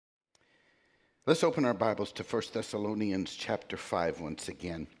Let's open our Bibles to 1 Thessalonians chapter 5 once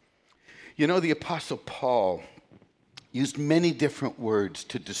again. You know, the Apostle Paul used many different words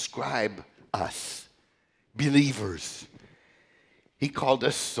to describe us, believers. He called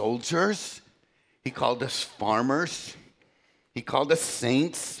us soldiers. He called us farmers. He called us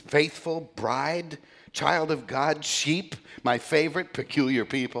saints, faithful, bride, child of God, sheep, my favorite, peculiar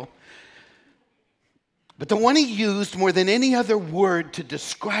people. But the one he used more than any other word to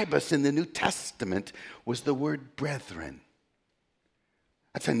describe us in the New Testament was the word brethren.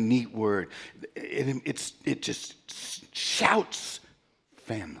 That's a neat word. It just shouts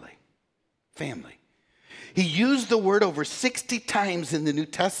family. Family. He used the word over 60 times in the New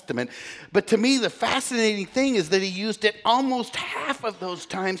Testament. But to me, the fascinating thing is that he used it almost half of those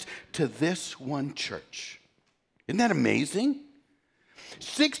times to this one church. Isn't that amazing?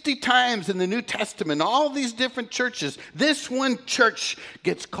 60 times in the New Testament, all these different churches, this one church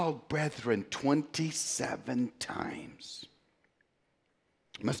gets called brethren 27 times.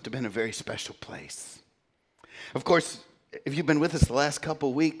 It must have been a very special place. Of course, if you've been with us the last couple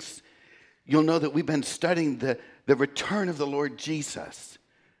of weeks, you'll know that we've been studying the return of the Lord Jesus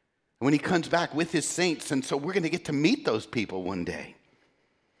when he comes back with his saints. And so we're going to get to meet those people one day.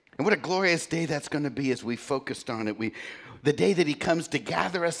 And what a glorious day that's going to be as we focused on it. The day that he comes to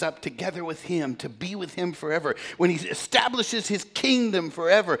gather us up together with him, to be with him forever, when he establishes his kingdom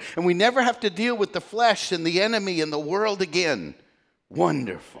forever, and we never have to deal with the flesh and the enemy and the world again.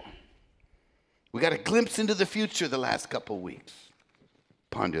 Wonderful. We got a glimpse into the future the last couple of weeks.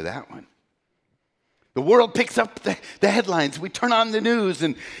 Ponder that one. The world picks up the headlines. We turn on the news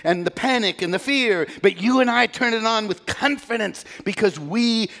and the panic and the fear. But you and I turn it on with confidence because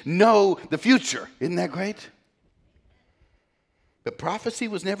we know the future. Isn't that great? But prophecy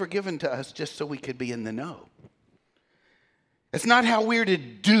was never given to us just so we could be in the know. It's not how we're to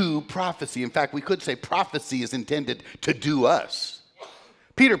do prophecy. In fact, we could say prophecy is intended to do us.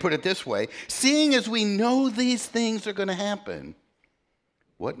 Peter put it this way: seeing as we know these things are going to happen,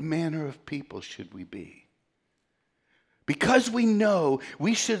 what manner of people should we be? Because we know,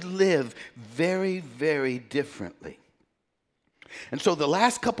 we should live very, very differently. And so the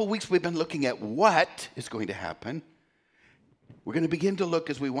last couple weeks we've been looking at what is going to happen. We're going to begin to look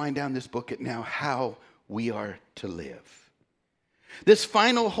as we wind down this book at now how we are to live. This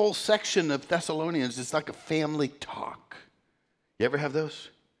final whole section of Thessalonians is like a family talk. You ever have those?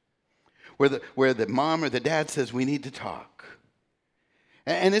 Where the mom or the dad says we need to talk.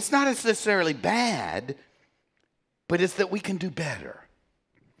 And it's not necessarily bad, but it's that we can do better.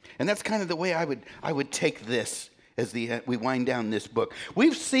 And that's kind of the way I would take this as we wind down this book.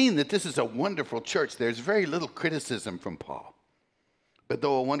 We've seen that this is a wonderful church. There's very little criticism from Paul. But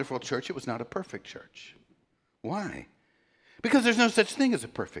though a wonderful church, it was not a perfect church. Why? Because there's no such thing as a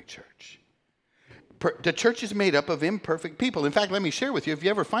perfect church. The church is made up of imperfect people. In fact, let me share with you, if you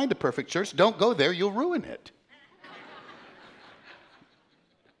ever find a perfect church, don't go there, you'll ruin it.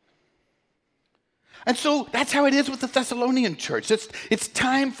 And so that's how it is with the Thessalonian church. It's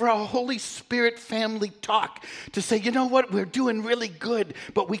time for a Holy Spirit family talk to say, you know what, we're doing really good,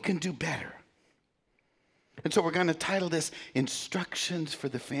 but we can do better. And so we're going to title this Instructions for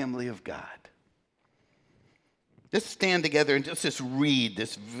the Family of God. Let's stand together and just read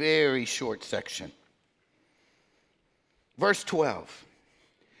this very short section. Verse 12.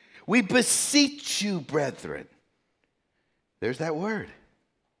 We beseech you, brethren. There's that word.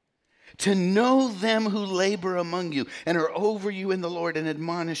 To know them who labor among you and are over you in the Lord and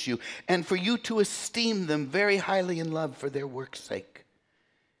admonish you, and for you to esteem them very highly in love for their work's sake,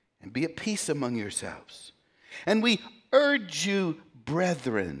 and be at peace among yourselves. And we urge you,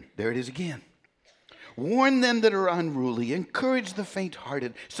 brethren, there it is again, warn them that are unruly, encourage the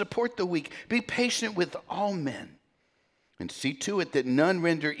faint-hearted, support the weak, be patient with all men, and see to it that none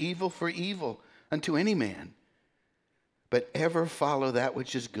render evil for evil unto any man, but ever follow that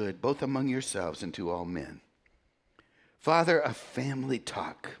which is good, both among yourselves and to all men. Father, a family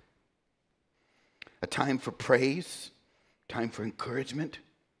talk, a time for praise, a time for encouragement,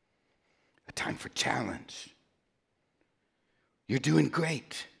 a time for challenge. You're doing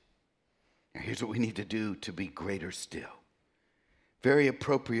great. Now here's what we need to do to be greater still. Very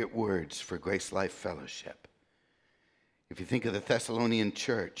appropriate words for Grace Life Fellowship. If you think of the Thessalonian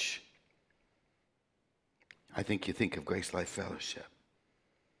church, I think you think of Grace Life Fellowship.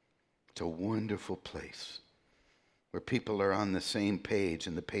 It's a wonderful place where people are on the same page,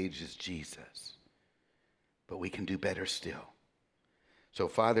 and the page is Jesus. But we can do better still. So,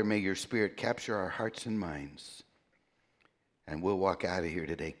 Father, may your Spirit capture our hearts and minds, and we'll walk out of here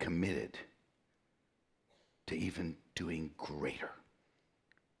today committed to even doing greater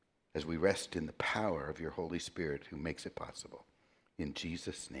as we rest in the power of your Holy Spirit who makes it possible. In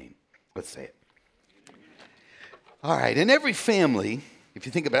Jesus' name. Let's say it. All right, in every family, if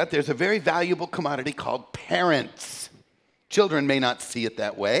you think about it, there's a very valuable commodity called parents. Children may not see it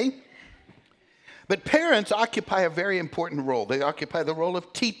that way, but parents occupy a very important role. They occupy the role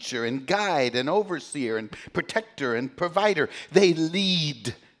of teacher and guide and overseer and protector and provider. They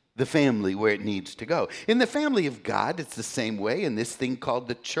lead the family where it needs to go. In the family of God, it's the same way. In this thing called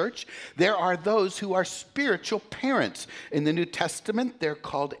the church, there are those who are spiritual parents. In the New Testament, they're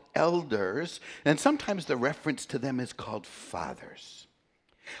called elders, and sometimes the reference to them is called fathers.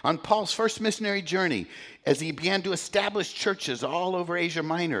 On Paul's first missionary journey, as he began to establish churches all over Asia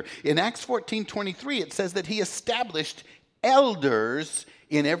Minor, in Acts 14:23, it says that he established elders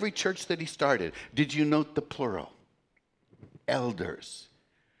in every church that he started. Did you note the plural? Elders.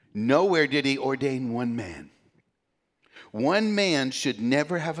 Nowhere did he ordain one man. One man should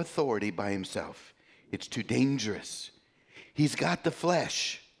never have authority by himself. It's too dangerous. He's got the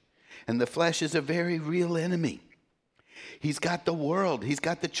flesh, and the flesh is a very real enemy. He's got the world. He's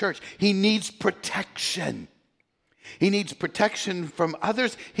got the church. He needs protection. He needs protection from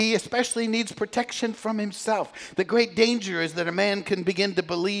others. He especially needs protection from himself. The great danger is that a man can begin to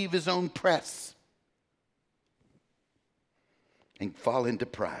believe his own press and fall into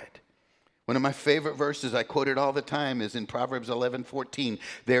pride. One of my favorite verses, I quote it all the time, is in Proverbs 11:14.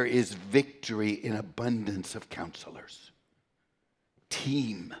 There is victory in abundance of counselors.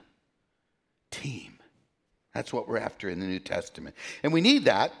 Team. That's what we're after in the New Testament. And we need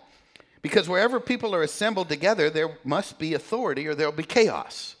that because wherever people are assembled together, there must be authority or there'll be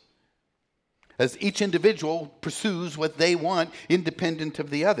chaos, as each individual pursues what they want independent of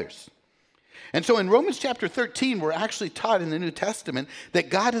the others. And so in Romans chapter 13, we're actually taught in the New Testament that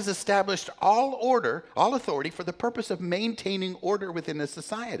God has established all order, all authority for the purpose of maintaining order within a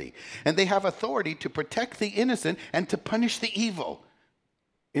society. And they have authority to protect the innocent and to punish the evil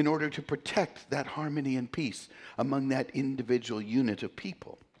in order to protect that harmony and peace among that individual unit of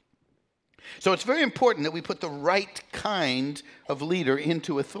people. So it's very important that we put the right kind of leader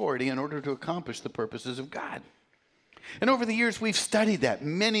into authority in order to accomplish the purposes of God. And over the years, we've studied that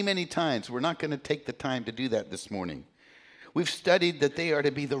many, many times. We're not going to take the time to do that this morning. We've studied that they are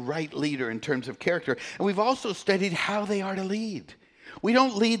to be the right leader in terms of character. And we've also studied how they are to lead. We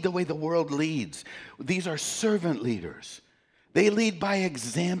don't lead the way the world leads. These are servant leaders. They lead by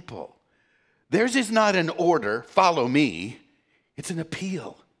example. Theirs is not an order, follow me. It's an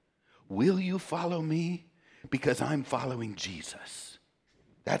appeal. Will you follow me? Because I'm following Jesus.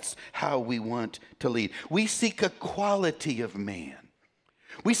 That's how we want to lead. We seek a quality of man.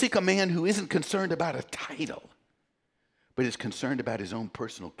 We seek a man who isn't concerned about a title, but is concerned about his own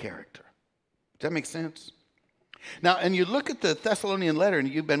personal character. Does that make sense? Now, and you look at the Thessalonian letter, and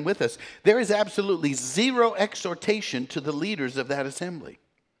you've been with us, there is absolutely zero exhortation to the leaders of that assembly.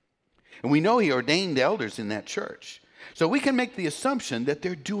 And we know he ordained elders in that church. So we can make the assumption that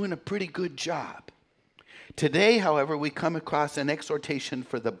they're doing a pretty good job. Today, however, we come across an exhortation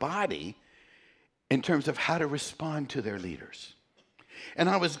for the body in terms of how to respond to their leaders. And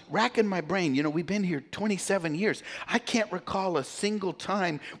I was racking my brain. You know, we've been here 27 years. I can't recall a single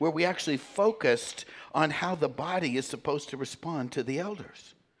time where we actually focused on how the body is supposed to respond to the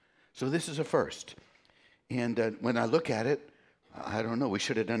elders. So this is a first. And when I look at it, I don't know, we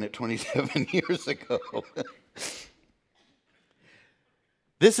should have done it 27 years ago.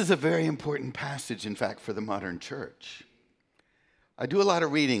 This is a very important passage, in fact, for the modern church. I do a lot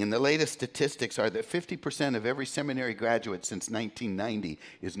of reading, and the latest statistics are that 50% of every seminary graduate since 1990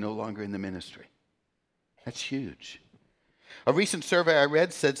 is no longer in the ministry. That's huge. A recent survey I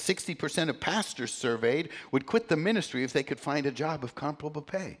read said 60% of pastors surveyed would quit the ministry if they could find a job of comparable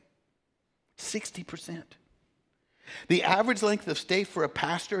pay. 60%. The average length of stay for a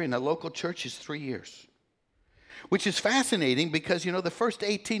pastor in a local church is 3 years, which is fascinating because, you know, the first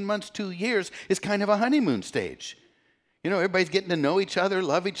 18 months, 2 years is kind of a honeymoon stage. You know, everybody's getting to know each other,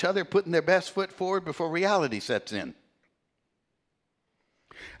 love each other, putting their best foot forward before reality sets in.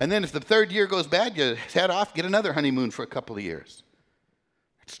 And then if the third year goes bad, you head off, get another honeymoon for a couple of years.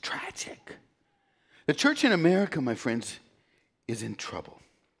 It's tragic. The church in America, my friends, is in trouble.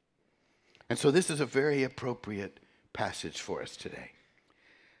 And so this is a very appropriate passage for us today.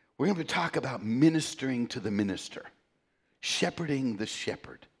 We're going to talk about ministering to the minister, shepherding the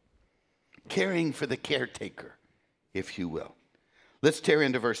shepherd, caring for the caretaker, if you will. Let's tear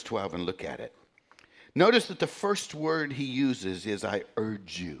into verse 12 and look at it. Notice that the first word he uses is, I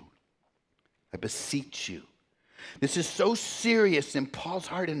urge you. I beseech you. This is so serious in Paul's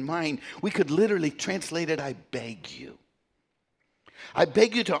heart and mind, we could literally translate it, I beg you. I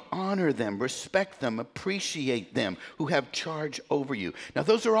beg you to honor them, respect them, appreciate them who have charge over you. Now,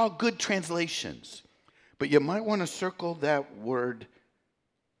 those are all good translations, but you might want to circle that word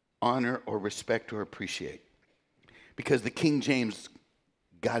honor or respect or appreciate, because the King James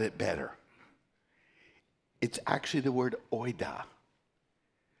got it better. It's actually the word oida,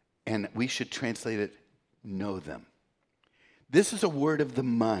 and we should translate it know them. This is a word of the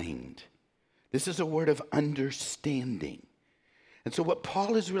mind. This is a word of understanding. And so what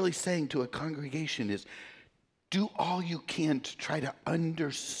Paul is really saying to a congregation is, do all you can to try to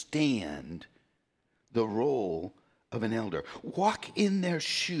understand the role of an elder. Walk in their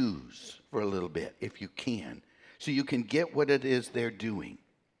shoes for a little bit, if you can, so you can get what it is they're doing.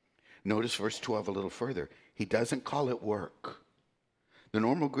 Notice verse 12 a little further. He doesn't call it work. The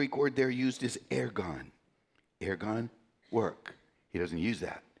normal Greek word there used is ergon. Ergon, work. He doesn't use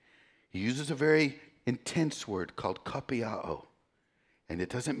that. He uses a very intense word called kopiao. And it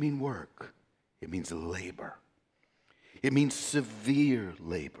doesn't mean work. It means labor. It means severe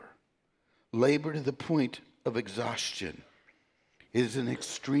labor. Labor to the point of exhaustion. It is an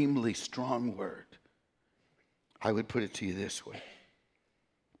extremely strong word. I would put it to you this way.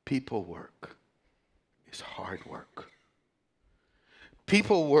 People work is hard work.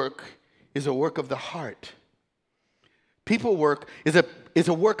 People work is a work of the heart. People work is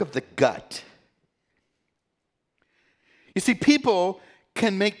a work of the gut. You see, people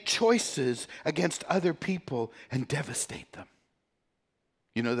can make choices against other people and devastate them.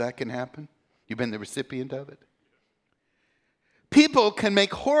 You know that can happen? You've been the recipient of it? People can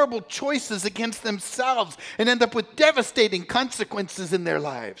make horrible choices against themselves and end up with devastating consequences in their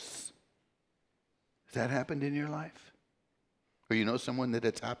lives. Has that happened in your life? Or you know someone that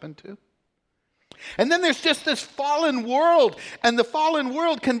it's happened to? And then there's just this fallen world, and the fallen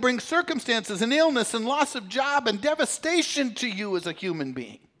world can bring circumstances and illness and loss of job and devastation to you as a human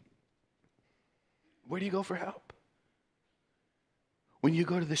being. Where do you go for help? When you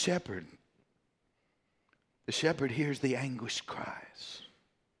go to the shepherd hears the anguished cries.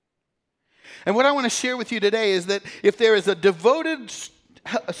 And what I want to share with you today is that if there is a devoted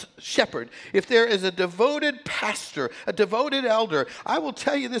shepherd, if there is a devoted pastor, a devoted elder, I will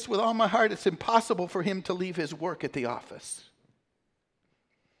tell you this with all my heart, it's impossible for him to leave his work at the office.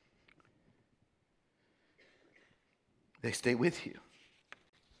 They stay with you.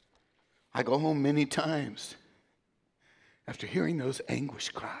 I go home many times after hearing those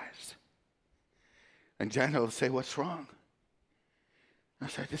anguished cries. And Janet will say, "What's wrong?" And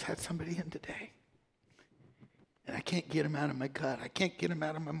I say, "I just had somebody in today. And I can't get him out of my gut. I can't get him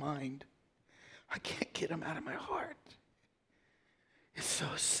out of my mind. I can't get him out of my heart. It's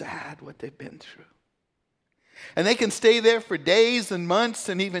so sad what they've been through." And they can stay there for days and months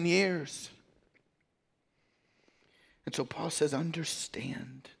and even years. And so Paul says,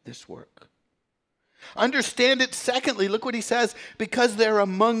 understand this work. Understand it. Secondly, look what he says, because they're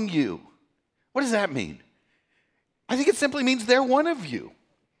among you. What does that mean? I think it simply means they're one of you.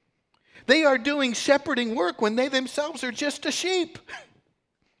 They are doing shepherding work when they themselves are just a sheep.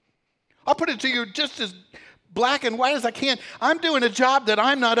 I'll put it to you just as black and white as I can. I'm doing a job that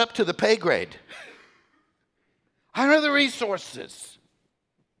I'm not up to the pay grade. I don't have the resources.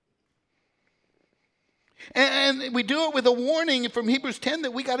 And we do it with a warning from Hebrews 10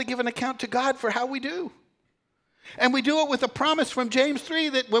 that we got to give an account to God for how we do. And we do it with a promise from James 3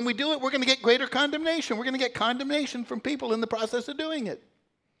 that when we do it, we're going to get greater condemnation. We're going to get condemnation from people in the process of doing it.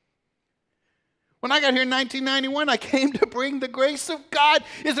 When I got here in 1991, I came to bring the grace of God.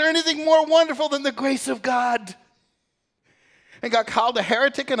 Is there anything more wonderful than the grace of God? And got called a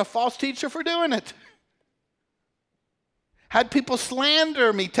heretic and a false teacher for doing it. Had people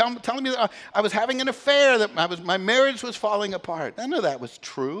slander me, telling me that I was having an affair, that my marriage was falling apart. None of that was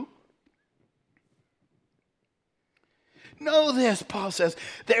true. Know this, Paul says,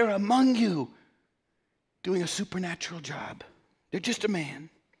 they're among you doing a supernatural job. They're just a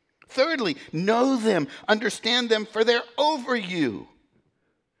man. Thirdly, know them, understand them, for they're over you.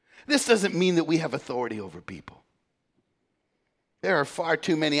 This doesn't mean that we have authority over people. There are far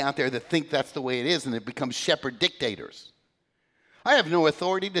too many out there that think that's the way it is, and it becomes shepherd dictators. I have no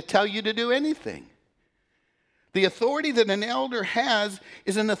authority to tell you to do anything. The authority that an elder has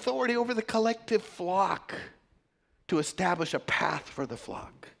is an authority over the collective flock to establish a path for the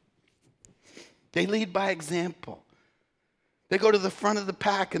flock. They lead by example. They go to the front of the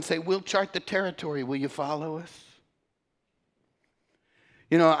pack and say, "We'll chart the territory. Will you follow us?"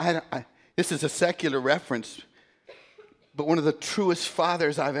 You know, this is a secular reference, but one of the truest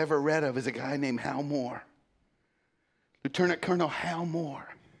fathers I've ever read of is a guy named Hal Moore. Lieutenant Colonel Hal Moore.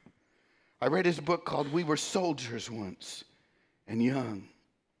 I read his book called We Were Soldiers Once, and young.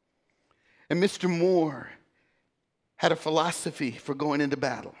 And Mr. Moore had a philosophy for going into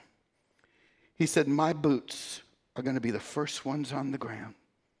battle. He said, my boots are going to be the first ones on the ground.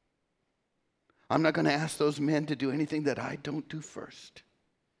 I'm not going to ask those men to do anything that I don't do first.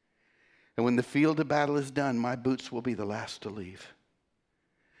 And when the field of battle is done, my boots will be the last to leave.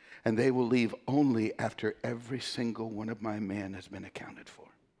 And they will leave only after every single one of my men has been accounted for.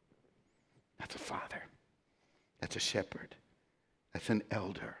 That's a father. That's a shepherd. That's an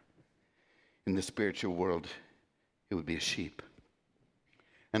elder. In the spiritual world, it would be a sheep.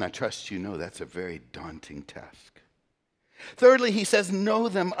 And I trust you know that's a very daunting task. Thirdly, he says, know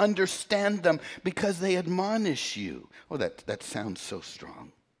them, understand them, because they admonish you. Oh, that sounds so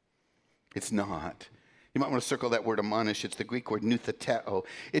strong. It's not. You might want to circle that word admonish. It's the Greek word noutheteo.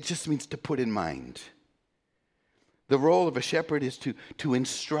 It just means to put in mind. The role of a shepherd is to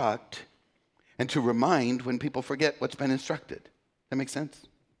instruct and to remind when people forget what's been instructed. That makes sense?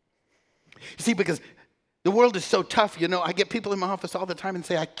 You see, because the world is so tough, I get people in my office all the time and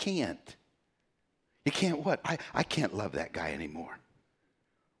say, I can't. You can't what? I can't love that guy anymore.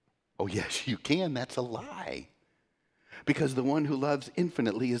 Oh, yes, you can. That's a lie. Because the one who loves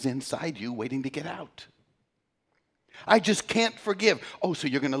infinitely is inside you waiting to get out. I just can't forgive. Oh, so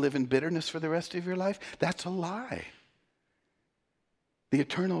you're going to live in bitterness for the rest of your life? That's a lie. The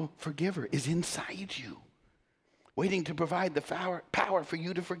eternal forgiver is inside you, waiting to provide the power for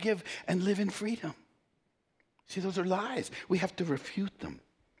you to forgive and live in freedom. See, those are lies. We have to refute them.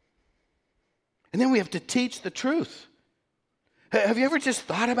 And then we have to teach the truth. Have you ever just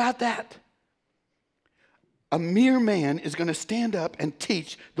thought about that? A mere man is going to stand up and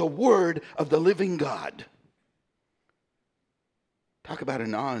teach the word of the living God. Talk about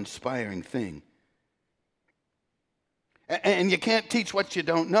an awe-inspiring thing. And you can't teach what you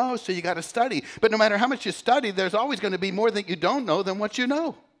don't know, so you got to study. But no matter how much you study, there's always going to be more that you don't know than what you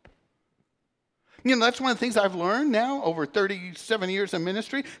know. That's one of the things I've learned now over 37 years of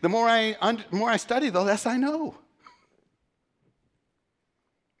ministry. The more I study, the less I know.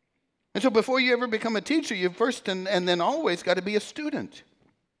 And so before you ever become a teacher, you've first and then always got to be a student.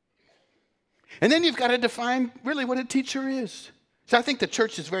 And then you've got to define really what a teacher is. So I think the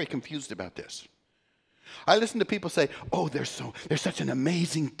church is very confused about this. I listen to people say, oh, they're such an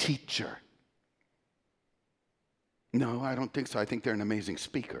amazing teacher. No, I don't think so. I think they're an amazing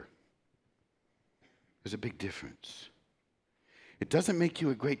speaker. There's a big difference. It doesn't make you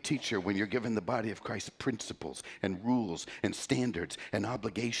a great teacher when you're given the body of Christ principles and rules and standards and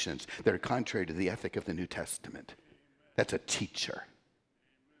obligations that are contrary to the ethic of the New Testament. That's a teacher.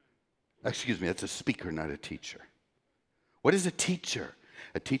 Excuse me, that's a speaker, not a teacher. What is a teacher?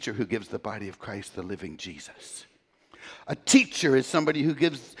 A teacher who gives the body of Christ the living Jesus. A teacher is somebody who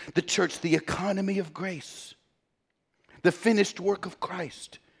gives the church the economy of grace, the finished work of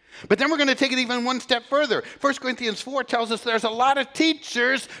Christ. But then we're going to take it even one step further. 1 Corinthians 4 tells us there's a lot of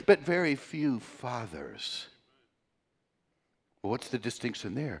teachers, but very few fathers. Well, what's the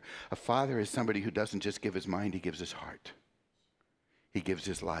distinction there? A father is somebody who doesn't just give his mind, he gives his heart. He gives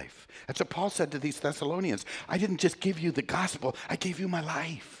his life. That's what Paul said to these Thessalonians. I didn't just give you the gospel, I gave you my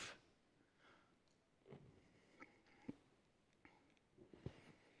life.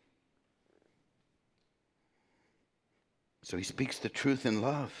 So he speaks the truth in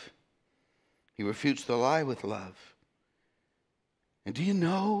love. He refutes the lie with love. And do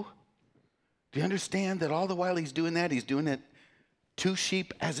you understand that all the while he's doing that, he's doing it to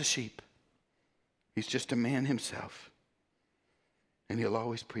sheep as a sheep. He's just a man himself. And he'll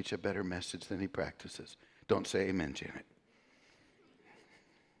always preach a better message than he practices. Don't say amen, Janet.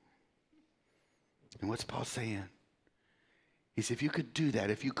 And what's Paul saying? He said, if you could do that,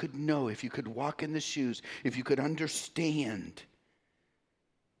 if you could know, if you could walk in the shoes, if you could understand,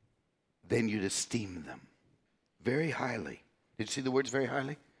 then you'd esteem them very highly. Did you see the words very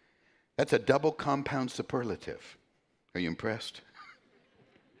highly? That's a double compound superlative. Are you impressed?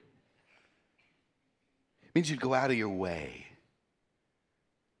 It means you'd go out of your way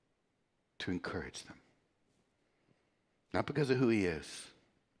to encourage them. Not because of who he is.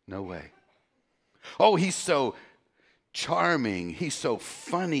 No way. Oh, he's so charming, he's so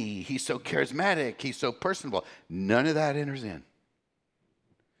funny, he's so charismatic, he's so personable. None of that enters in.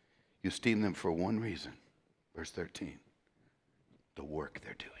 You esteem them for one reason. Verse 13. The work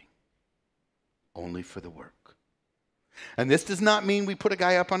they're doing. Only for the work. And this does not mean we put a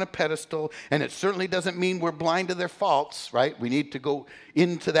guy up on a pedestal, and it certainly doesn't mean we're blind to their faults, right? We need to go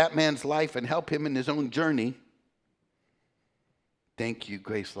into that man's life and help him in his own journey. Thank you,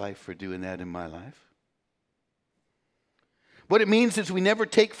 Grace Life, for doing that in my life. What it means is we never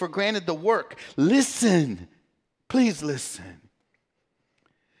take for granted the work. Listen. Please listen.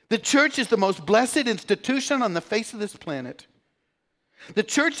 The church is the most blessed institution on the face of this planet. The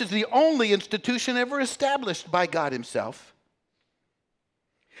church is the only institution ever established by God himself.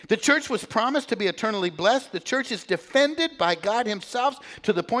 The church was promised to be eternally blessed. The church is defended by God himself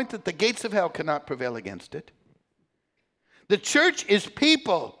to the point that the gates of hell cannot prevail against it. The church is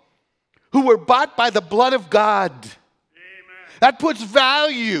people who were bought by the blood of God. That puts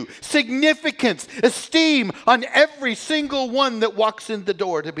value, significance, esteem on every single one that walks in the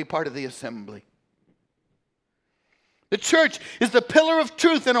door to be part of the assembly. The church is the pillar of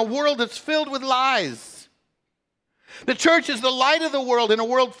truth in a world that's filled with lies. The church is the light of the world in a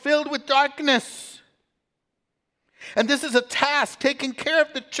world filled with darkness. And this is a task, taking care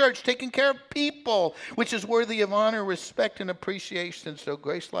of the church, taking care of people, which is worthy of honor, respect, and appreciation. So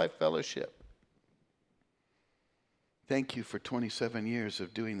Grace Life Fellowship, thank you for 27 years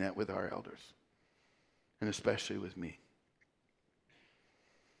of doing that with our elders, and especially with me.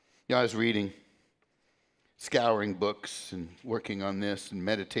 You know, I was reading, scouring books and working on this and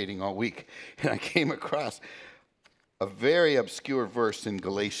meditating all week, and I came across a very obscure verse in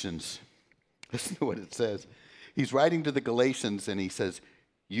Galatians. Listen to what it says. He's writing to the Galatians, and he says,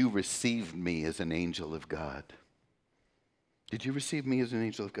 "You received me as an angel of God." Did you receive me as an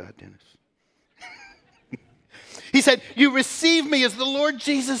angel of God, Dennis? He said, "You receive me as the Lord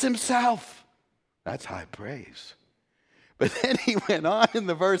Jesus himself." That's high praise. But then he went on in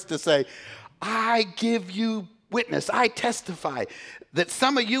the verse to say, "I give you witness, I testify that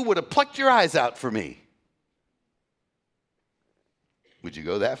some of you would have plucked your eyes out for me." Would you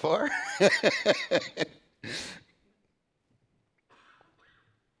go that far?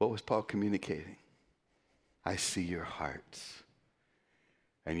 What was Paul communicating? I see your hearts,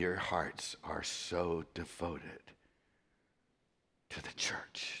 and your hearts are so devoted to the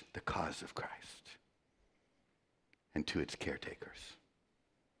church, the cause of Christ, and to its caretakers.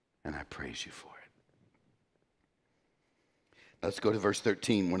 And I praise you for it. Let's go to verse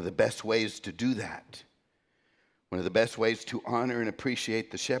 13. One of the best ways to do that, one of the best ways to honor and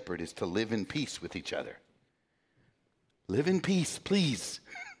appreciate the shepherd, is to live in peace with each other. Live in peace, please.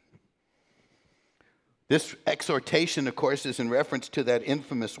 This exhortation, of course, is in reference to that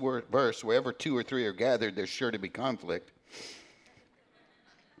infamous verse, wherever 2 or 3 are gathered, there's sure to be conflict.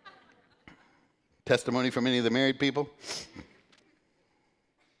 Testimony from any of the married people?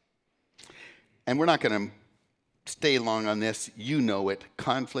 And we're not going to stay long on this. You know it.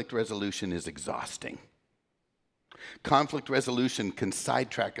 Conflict resolution is exhausting. Conflict resolution can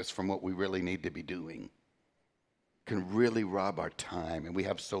sidetrack us from what we really need to be doing. Can really rob our time, and we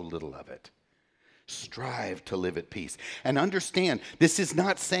have so little of it. Strive to live at peace. And understand, this is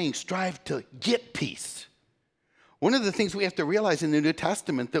not saying strive to get peace. One of the things we have to realize in the New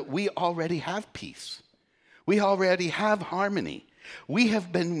Testament that we already have peace. We already have harmony. We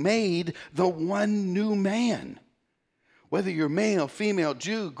have been made the one new man. Whether you're male, female,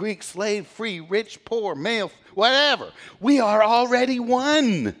 Jew, Greek, slave, free, rich, poor, male, whatever. We are already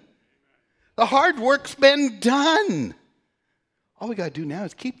one. The hard work's been done. All we got to do now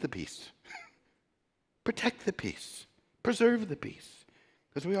is keep the peace. Protect the peace. Preserve the peace.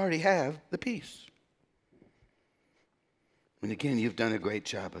 Because we already have the peace. And again, you've done a great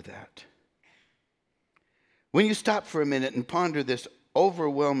job of that. When you stop for a minute and ponder this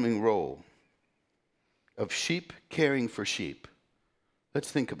overwhelming role of sheep caring for sheep,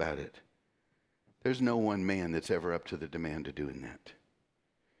 let's think about it. There's no one man that's ever up to the demand of doing that.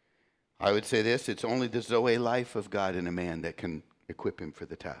 I would say this, it's only the Zoe life of God in a man that can equip him for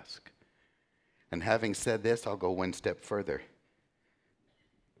the task. And having said this, I'll go one step further.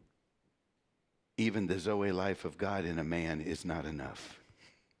 Even the Zoe life of God in a man is not enough.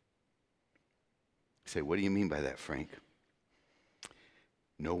 You say, what do you mean by that, Frank?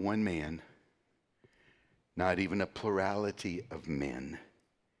 No one man, not even a plurality of men,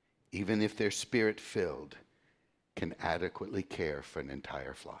 even if they're spirit-filled, can adequately care for an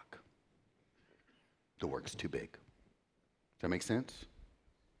entire flock. The work's too big. Does that make sense?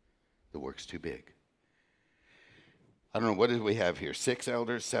 The work's too big. I don't know, what did we have here? 6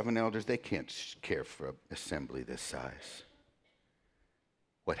 elders, 7 elders? They can't care for an assembly this size.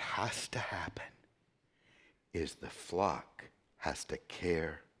 What has to happen is the flock has to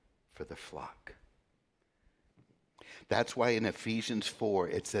care for the flock. That's why in Ephesians 4,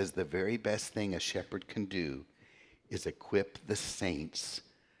 it says the very best thing a shepherd can do is equip the saints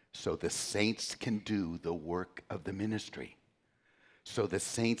so the saints can do the work of the ministry. So the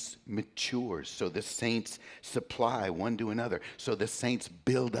saints mature, so the saints supply one to another, so the saints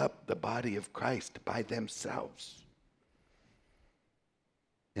build up the body of Christ by themselves.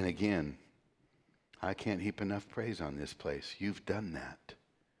 And again, I can't heap enough praise on this place. You've done that.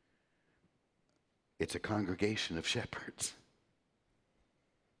 It's a congregation of shepherds.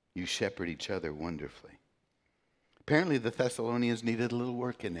 You shepherd each other wonderfully. Apparently the Thessalonians needed a little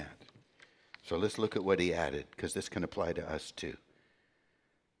work in that. So let's look at what he added, because this can apply to us too.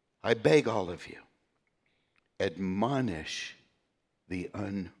 I beg all of you, admonish the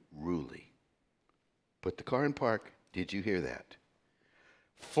unruly. Put the car in park. Did you hear that?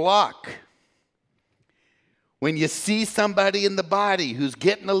 Flock. When you see somebody in the body who's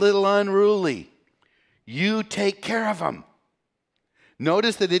getting a little unruly, you take care of them.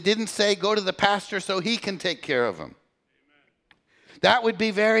 Notice that it didn't say go to the pastor so he can take care of them. That would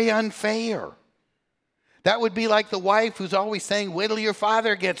be very unfair. That would be like the wife who's always saying, wait till your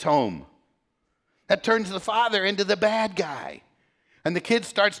father gets home. That turns the father into the bad guy. And the kid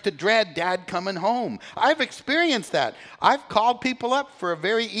starts to dread dad coming home. I've experienced that. I've called people up for a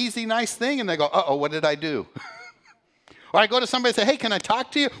very easy, nice thing, and they go, uh-oh, what did I do? Or I go to somebody and say, hey, can I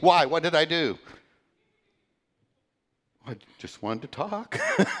talk to you? Why? What did I do? I just wanted to talk.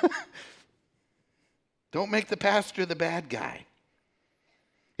 Don't make the pastor the bad guy.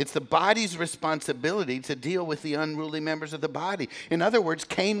 It's the body's responsibility to deal with the unruly members of the body. In other words,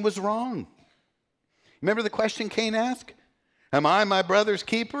 Cain was wrong. Remember the question Cain asked? Am I my brother's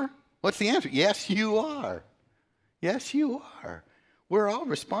keeper? What's the answer? Yes, you are. Yes, you are. We're all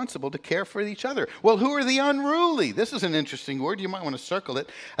responsible to care for each other. Well, who are the unruly? This is an interesting word. You might want to circle it.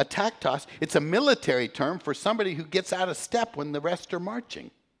 Ataktos. It's a military term for somebody who gets out of step when the rest are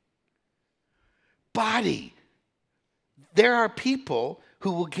marching. Body. There are people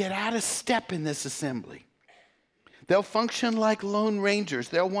who will get out of step in this assembly. They'll function like lone rangers.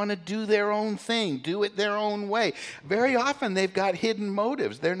 They'll want to do their own thing, do it their own way. Very often they've got hidden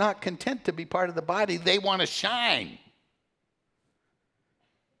motives. They're not content to be part of the body. They want to shine.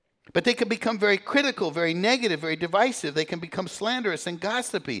 But they can become very critical, very negative, very divisive. They can become slanderous and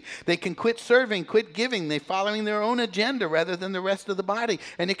gossipy. They can quit serving, quit giving. They're following their own agenda rather than the rest of the body.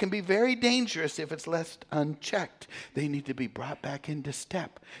 And it can be very dangerous if it's left unchecked. They need to be brought back into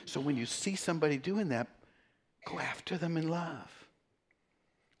step. So when you see somebody doing that, go after them in love.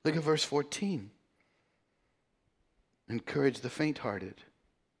 Look at verse 14. Encourage the faint-hearted.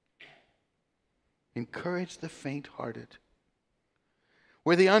 Encourage the faint-hearted.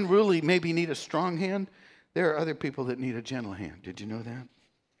 Where the unruly maybe need a strong hand, there are other people that need a gentle hand. Did you know that?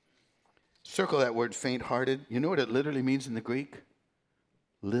 Circle that word faint-hearted. You know what it literally means in the Greek?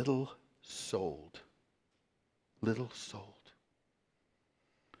 Little-souled. Little-souled.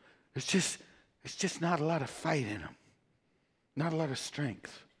 It's just not a lot of fight in them. Not a lot of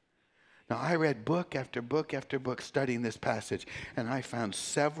strength. Now, I read book after book after book studying this passage, and I found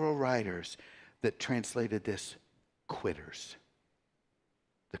several writers that translated this quitters.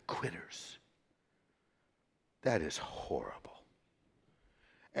 The quitters. That is horrible.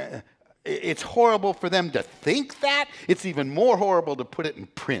 It's horrible for them to think that. It's even more horrible to put it in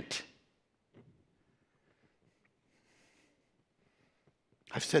print.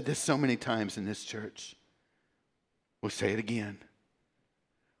 I've said this so many times in this church. We'll say it again.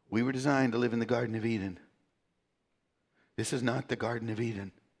 We were designed to live in the Garden of Eden. This is not the Garden of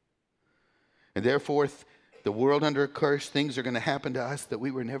Eden. And therefore, the world under a curse, things are going to happen to us that we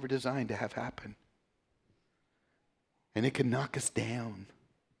were never designed to have happen. And it can knock us down.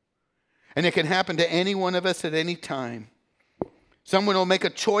 And it can happen to any one of us at any time. Someone will make a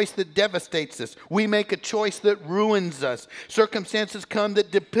choice that devastates us. We make a choice that ruins us. Circumstances come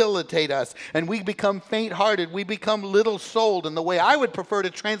that debilitate us. And we become faint-hearted. We become little-souled. And the way I would prefer to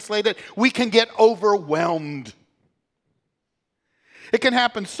translate it, we can get overwhelmed. It can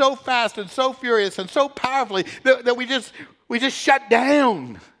happen so fast and so furious and so powerfully that we just shut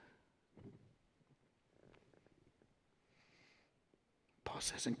down. Paul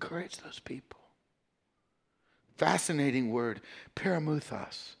says, encourage those people. Fascinating word,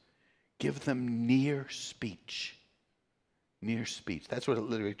 paramuthos. Give them near speech. Near speech. That's what it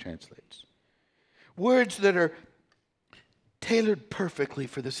literally translates. Words that are tailored perfectly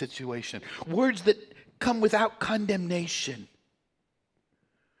for the situation. Words that come without condemnation.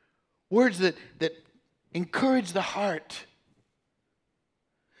 Words that encourage the heart.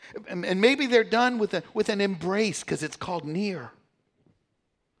 And maybe they're done with an embrace because it's called near.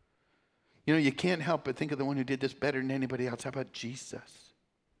 You know, you can't help but think of the one who did this better than anybody else. How about Jesus?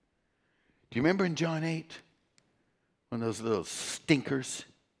 Do you remember in John 8? One of those little stinkers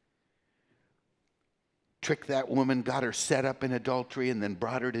tricked that woman, got her set up in adultery, and then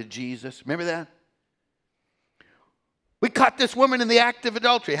brought her to Jesus. Remember that? We caught this woman in the act of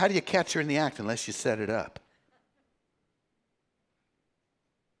adultery. How do you catch her in the act unless you set it up?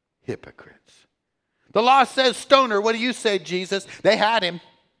 Hypocrites. The law says stone her. What do you say, Jesus? They had him.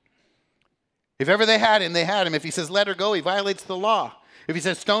 If ever they had him, they had him. If he says, let her go, he violates the law. If he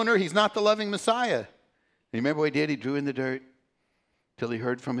says, stone her, he's not the loving Messiah. And you remember what he did? He drew in the dirt till he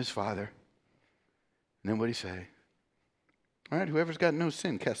heard from his Father. And then what did he say? All right, whoever's got no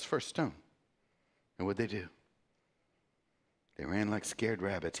sin, cast the first stone. And what'd they do? They ran like scared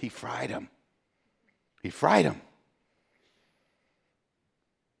rabbits. He fried them. He fried them.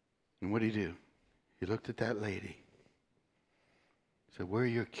 And what did he do? He looked at that lady. Said, where are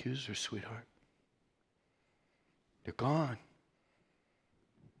your accusers, sweetheart? They're gone.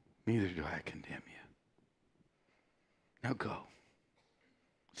 Neither do I condemn you. Now go.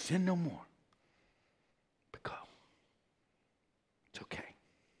 Sin no more. But go. It's okay.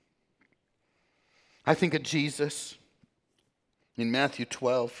 I think of Jesus in Matthew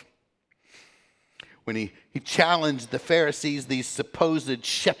 12 when he challenged the Pharisees, these supposed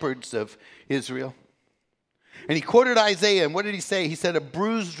shepherds of Israel. And he quoted Isaiah, and what did he say? He said, a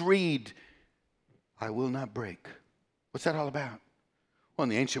bruised reed I will not break. What's that all about? Well, in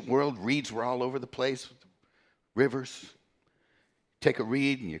the ancient world, reeds were all over the place, rivers. Take a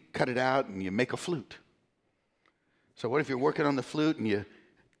reed and you cut it out and you make a flute. So what if you're working on the flute and you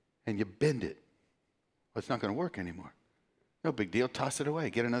bend it? Well, it's not going to work anymore. No big deal. Toss it away.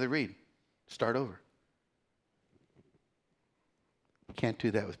 Get another reed. Start over. You can't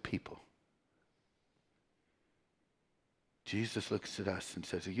do that with people. Jesus looks at us and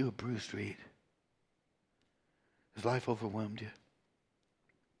says, are you a bruised reed? Has life overwhelmed you?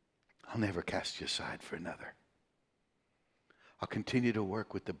 I'll never cast you aside for another. I'll continue to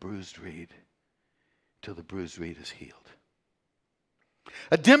work with the bruised reed till the bruised reed is healed.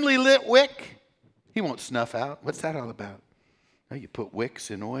 A dimly lit wick, he won't snuff out. What's that all about? Well, you put wicks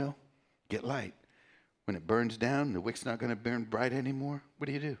in oil, get light. When it burns down, the wick's not going to burn bright anymore. What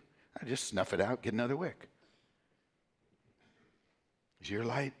do? I just snuff it out, get another wick. Is your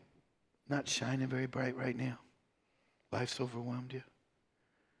light not shining very bright right now? Life's overwhelmed you?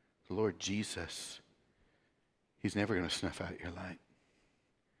 The Lord Jesus, he's never going to snuff out your light.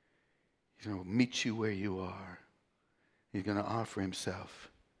 He's going to meet you where you are. He's going to offer himself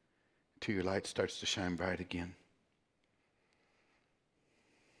until your light starts to shine bright again.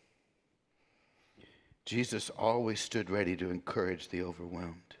 Jesus always stood ready to encourage the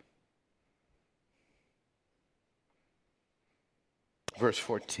overwhelmed. Verse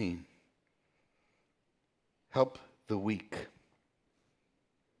 14. Help the weak.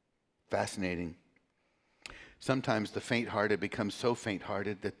 Fascinating. Sometimes the faint-hearted become so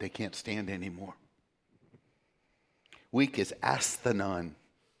faint-hearted that they can't stand anymore. Weak is asthenon.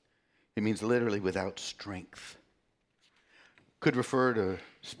 It means literally without strength. Could refer to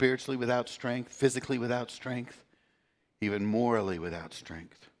spiritually without strength, physically without strength, even morally without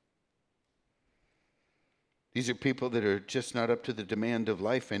strength. These are people that are just not up to the demand of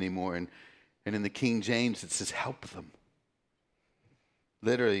life anymore. And in the King James, it says, help them.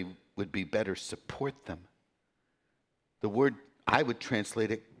 Literally would be better, support them. The word, I would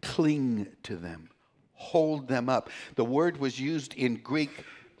translate it, cling to them. Hold them up. The word was used in Greek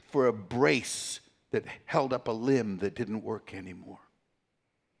for a brace that held up a limb that didn't work anymore.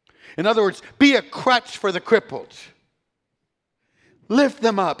 In other words, be a crutch for the crippled. Lift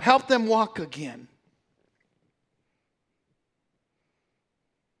them up. Help them walk again.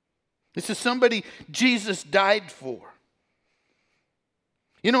 This is somebody Jesus died for.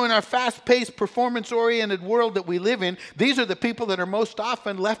 You know, in our fast-paced, performance-oriented world that we live in, these are the people that are most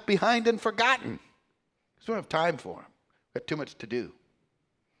often left behind and forgotten. Because we don't have time for them. We've got too much to do.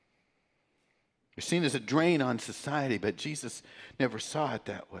 They're seen as a drain on society, but Jesus never saw it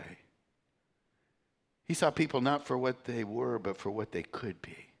that way. He saw people not for what they were, but for what they could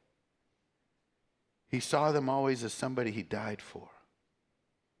be. He saw them always as somebody he died for.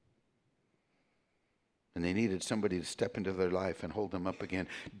 And they needed somebody to step into their life and hold them up again.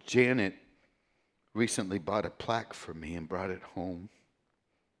 Janet recently bought a plaque for me and brought it home.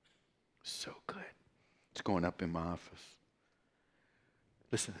 So good. It's going up in my office.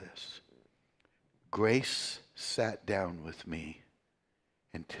 Listen to this. Grace sat down with me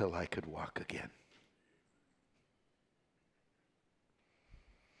until I could walk again.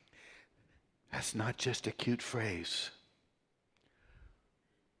 That's not just a cute phrase.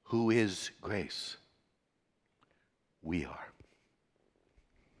 Who is grace? We are.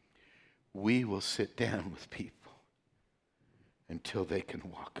 We will sit down with people until they can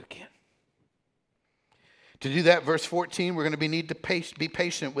walk again. To do that, verse 14, we're going to need to be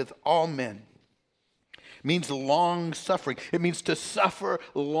patient with all men. It means long suffering. It means to suffer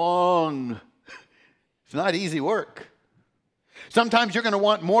long. It's not easy work. Sometimes you're going to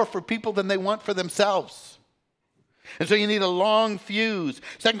want more for people than they want for themselves. And so you need a long fuse.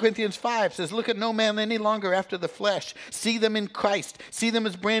 2 Corinthians 5 says, look at no man any longer after the flesh. See them in Christ. See them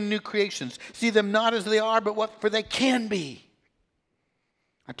as brand new creations. See them not as they are, but what for they can be.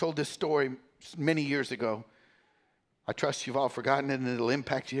 I told this story many years ago. I trust you've all forgotten it and it'll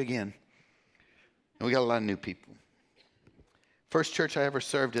impact you again. And we got a lot of new people. First church I ever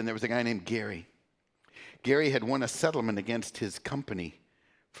served in, there was a guy named Gary. Gary had won a settlement against his company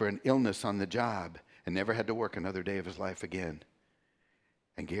for an illness on the job and never had to work another day of his life again.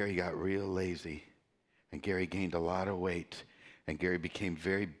 And Gary got real lazy. And Gary gained a lot of weight. And Gary became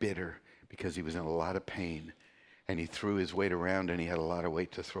very bitter because he was in a lot of pain. And he threw his weight around and he had a lot of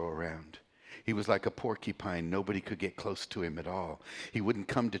weight to throw around. He was like a porcupine. Nobody could get close to him at all. He wouldn't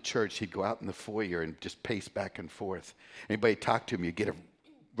come to church. He'd go out in the foyer and just pace back and forth. Anybody talk to him, you get a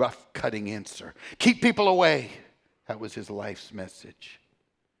rough, cutting answer. Keep people away. That was his life's message.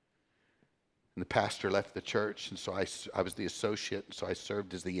 And the pastor left the church, and so I was the associate, and so I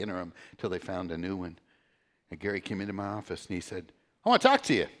served as the interim until they found a new one. And Gary came into my office, and he said, I want to talk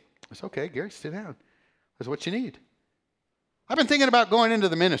to you. I said, okay, Gary, sit down. I said, what you need? I've been thinking about going into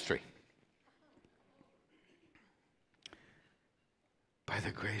the ministry. By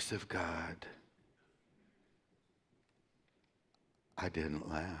the grace of God, I didn't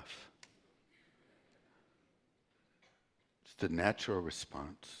laugh. It's the natural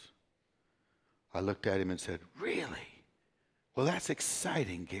response. I looked at him and said, really? Well, that's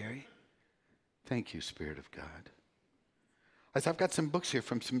exciting, Gary. Thank you, Spirit of God. I said, I've got some books here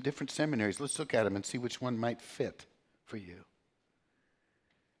from some different seminaries. Let's look at them and see which one might fit for you.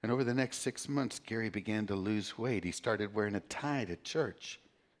 And over the next 6 months, Gary began to lose weight. He started wearing a tie to church.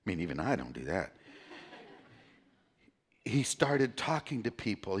 I mean, even I don't do that. He started talking to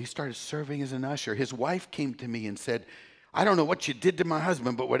people. He started serving as an usher. His wife came to me and said, I don't know what you did to my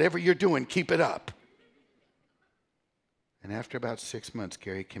husband, but whatever you're doing, keep it up. And after about 6 months,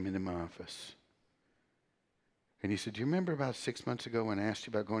 Gary came into my office. And he said, do you remember about 6 months ago when I asked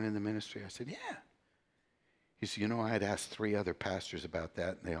you about going in the ministry? I said, yeah. He said, you know, I had asked 3 other pastors about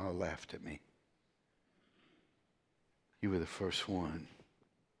that, and they all laughed at me. You were the first one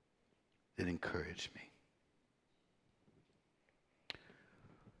that encouraged me.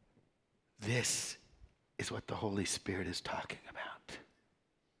 This is what the Holy Spirit is talking about.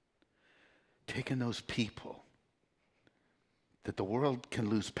 Taking those people that the world can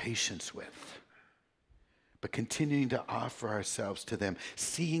lose patience with, but continuing to offer ourselves to them,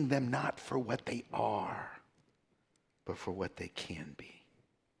 seeing them not for what they are, but for what they can be.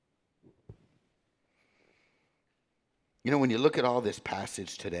 You know, when you look at all this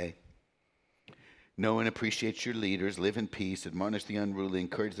passage today, know and appreciate your leaders, live in peace, admonish the unruly,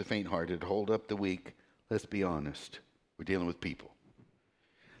 encourage the faint-hearted, hold up the weak. Let's be honest. We're dealing with people.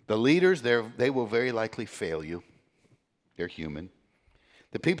 The leaders, they will very likely fail you. They're human.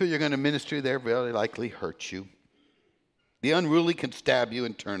 The people you're going to minister to, they're very likely hurt you. The unruly can stab you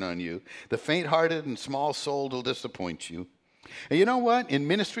and turn on you. The faint-hearted and small-souled will disappoint you. And you know what? In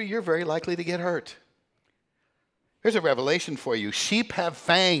ministry, you're very likely to get hurt. Here's a revelation for you. Sheep have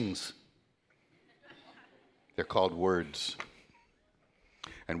fangs. They're called words.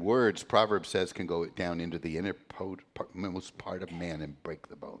 And words, Proverbs says, can go down into the innermost part of man and break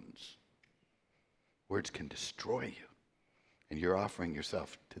the bones. Words can destroy you. And you're offering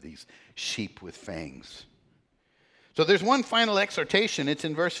yourself to these sheep with fangs. So there's one final exhortation. It's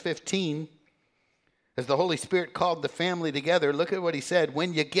in verse 15. As the Holy Spirit called the family together, look at what he said.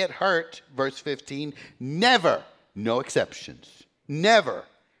 When you get hurt, verse 15, never, no exceptions, never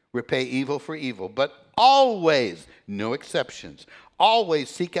repay evil for evil, but always, no exceptions, always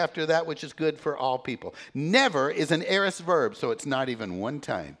seek after that which is good for all people. Never is an aorist verb, so it's not even one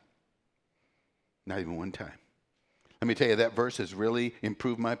time. Not even one time. Let me tell you, that verse has really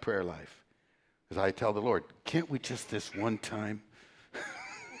improved my prayer life. Because I tell the Lord, can't we just this one time?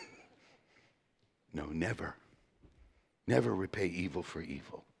 No, never. Never repay evil for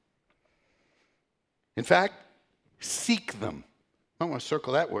evil. In fact, seek them. I want to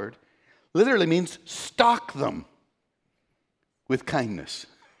circle that word. Literally means stalk them with kindness.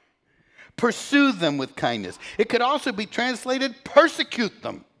 Pursue them with kindness. It could also be translated persecute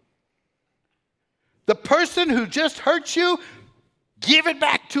them. The person who just hurt you, give it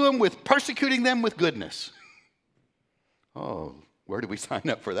back to them with persecuting them with goodness. Oh, where do we sign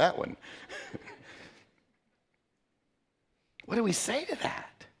up for that one? What do we say to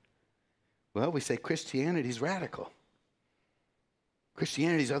that? Well, we say Christianity's radical.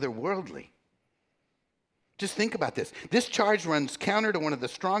 Christianity's otherworldly. Just think about this. This charge runs counter to one of the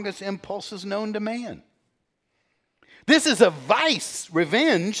strongest impulses known to man. This is a vice,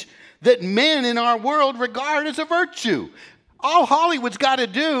 revenge, that men in our world regard as a virtue. All Hollywood's got to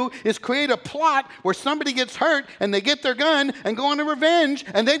do is create a plot where somebody gets hurt and they get their gun and go on a revenge,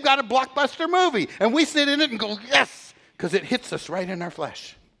 and they've got a blockbuster movie. And we sit in it and go, yes, because it hits us right in our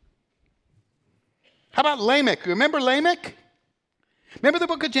flesh. How about Lamech? Remember Lamech? Remember the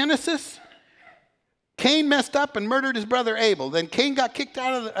book of Genesis? Cain messed up and murdered his brother Abel. Then Cain got kicked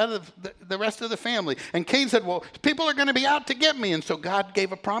out of the rest of the family. And Cain said, well, people are going to be out to get me. And so God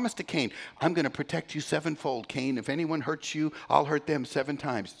gave a promise to Cain. I'm going to protect you sevenfold, Cain. If anyone hurts you, I'll hurt them 7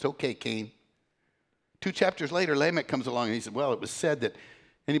 times. It's okay, Cain. 2 chapters later, Lamech comes along and he said, well, it was said that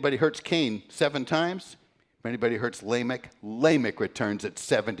anybody hurts Cain 7 times. If anybody hurts Lamech, Lamech returns it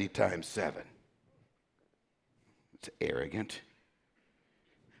 70 times 7. It's arrogant.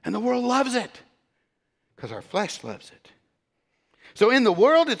 And the world loves it. Because our flesh loves it. So in the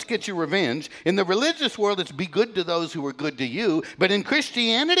world, it's get you revenge. In the religious world, it's be good to those who are good to you. But in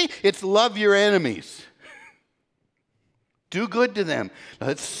Christianity, it's love your enemies. Do good to them. Now,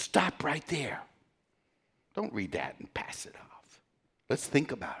 let's stop right there. Don't read that and pass it off. Let's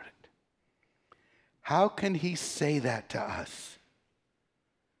think about it. How can he say that to us?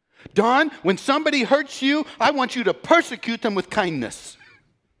 Don, when somebody hurts you, I want you to persecute them with kindness.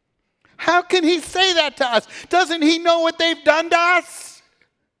 How can he say that to us? Doesn't he know what they've done to us?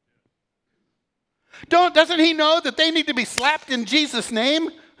 Doesn't he know that they need to be slapped in Jesus'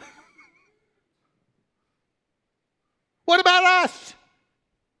 name? What about us?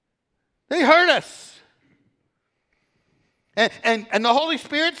 They hurt us. And the Holy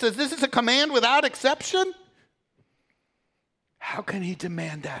Spirit says this is a command without exception? How can he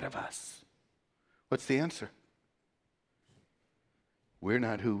demand that of us? What's the answer? We're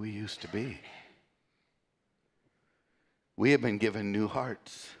not who we used to be. We have been given new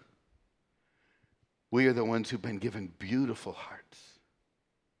hearts. We are the ones who've been given beautiful hearts.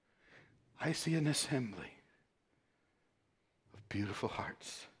 I see an assembly of beautiful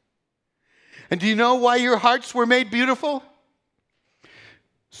hearts. And do you know why your hearts were made beautiful?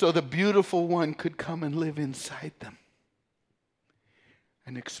 So the beautiful one could come and live inside them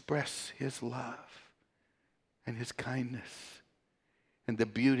and express his love and his kindness and the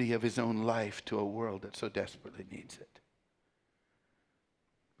beauty of his own life to a world that so desperately needs it.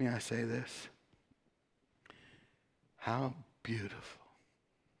 May I say this? How beautiful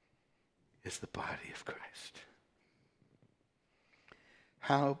is the body of Christ.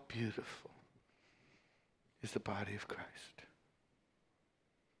 How beautiful is the body of Christ.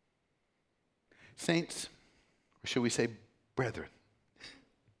 Saints, or should we say brethren,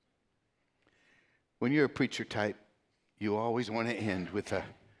 when you're a preacher type, you always want to end with a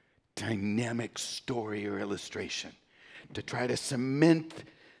dynamic story or illustration to try to cement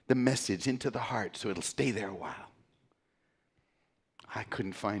the message into the heart so it'll stay there a while. I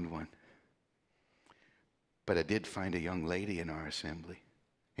couldn't find one. But I did find a young lady in our assembly.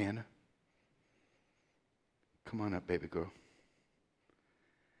 Hannah, come on up, baby girl.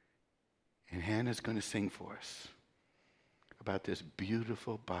 And Hannah's going to sing for us about this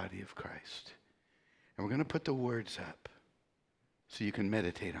beautiful body of Christ. And we're going to put the words up so you can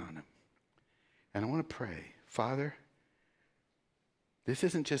meditate on them. And I want to pray, Father, this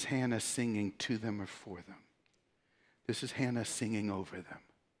isn't just Hannah singing to them or for them. This is Hannah singing over them.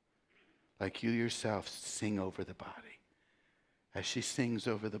 Like you yourself sing over the body. As she sings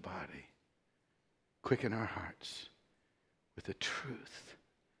over the body, quicken our hearts with the truth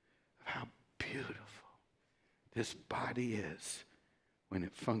of how beautiful this body is when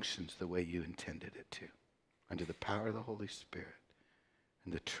it functions the way you intended it to, under the power of the Holy Spirit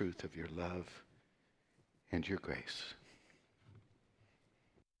and the truth of your love and your grace.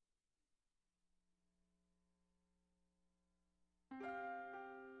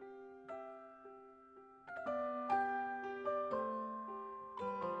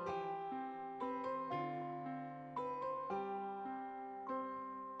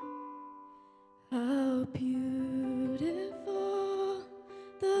 How beautiful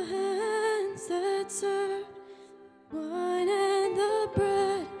the hands that serve, wine and the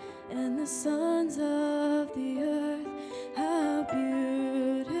bread, and the sons of the earth.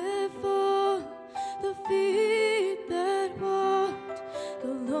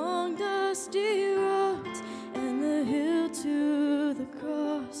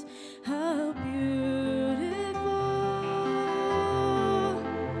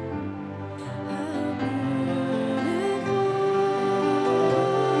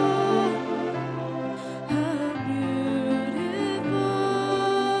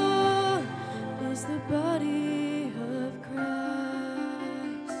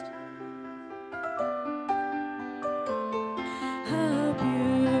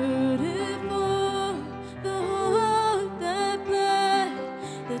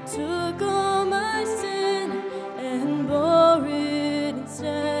 that took all my sin and bore it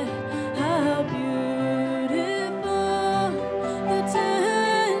instead. How beautiful the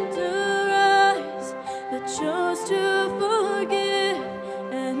tender eyes that chose to forgive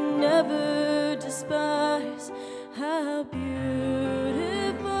and never despise. How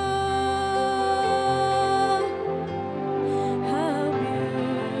beautiful, how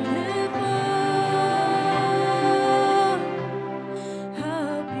beautiful,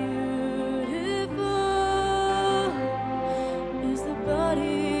 how beautiful is the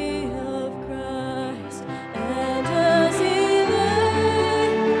body of Christ. And as he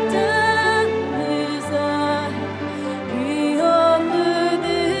laid down his life, we offer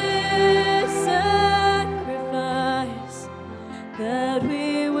this sacrifice, that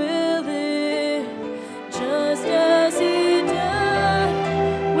we will live just as he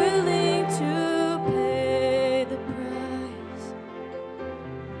died, willing to pay the price,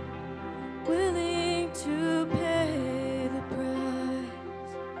 willing to pay the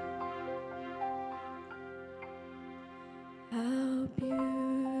price. How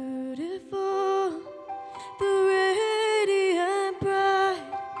beautiful the radiant bride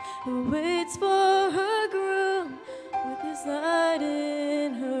who waits for her groom with his light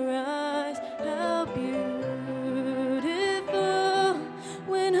in her eyes. How beautiful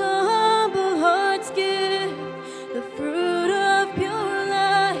when humble hearts give the fruit of pure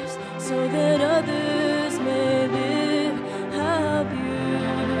lives, so that others may live. How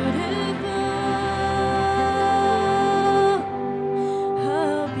beautiful,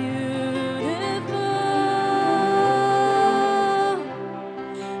 how beautiful,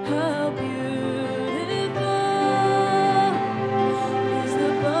 how beautiful is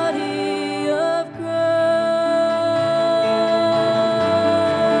the body of Christ.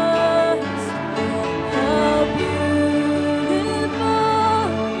 How beautiful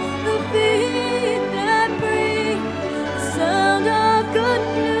the feet that bring the sound of good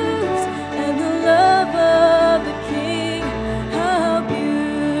news and the love of the King. How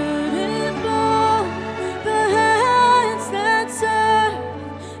beautiful the hands that serve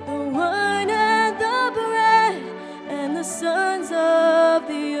the wine and the bread and the sons of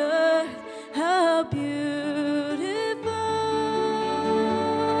the earth. How beautiful,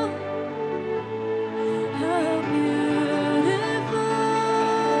 how beautiful,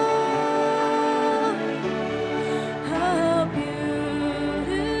 how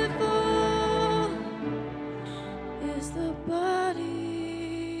beautiful is the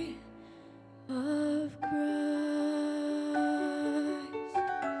body of Christ.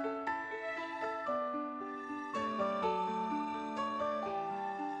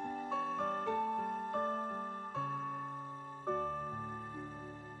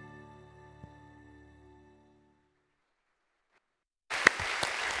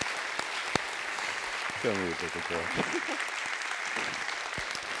 Tell me if it's a girl.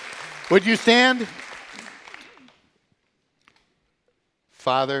 Would you stand?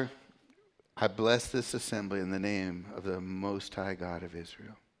 Father, I bless this assembly in the name of the Most High God of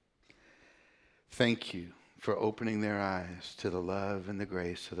Israel. Thank you for opening their eyes to the love and the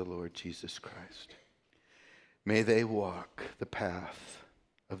grace of the Lord Jesus Christ. May they walk the path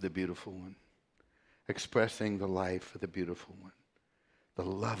of the beautiful one, expressing the life of the beautiful one, the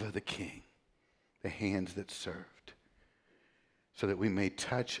love of the King, the hands that served, so that we may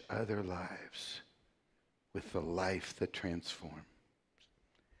touch other lives with the life that transforms.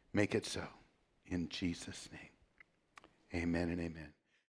 Make it so. In Jesus' name, amen and amen.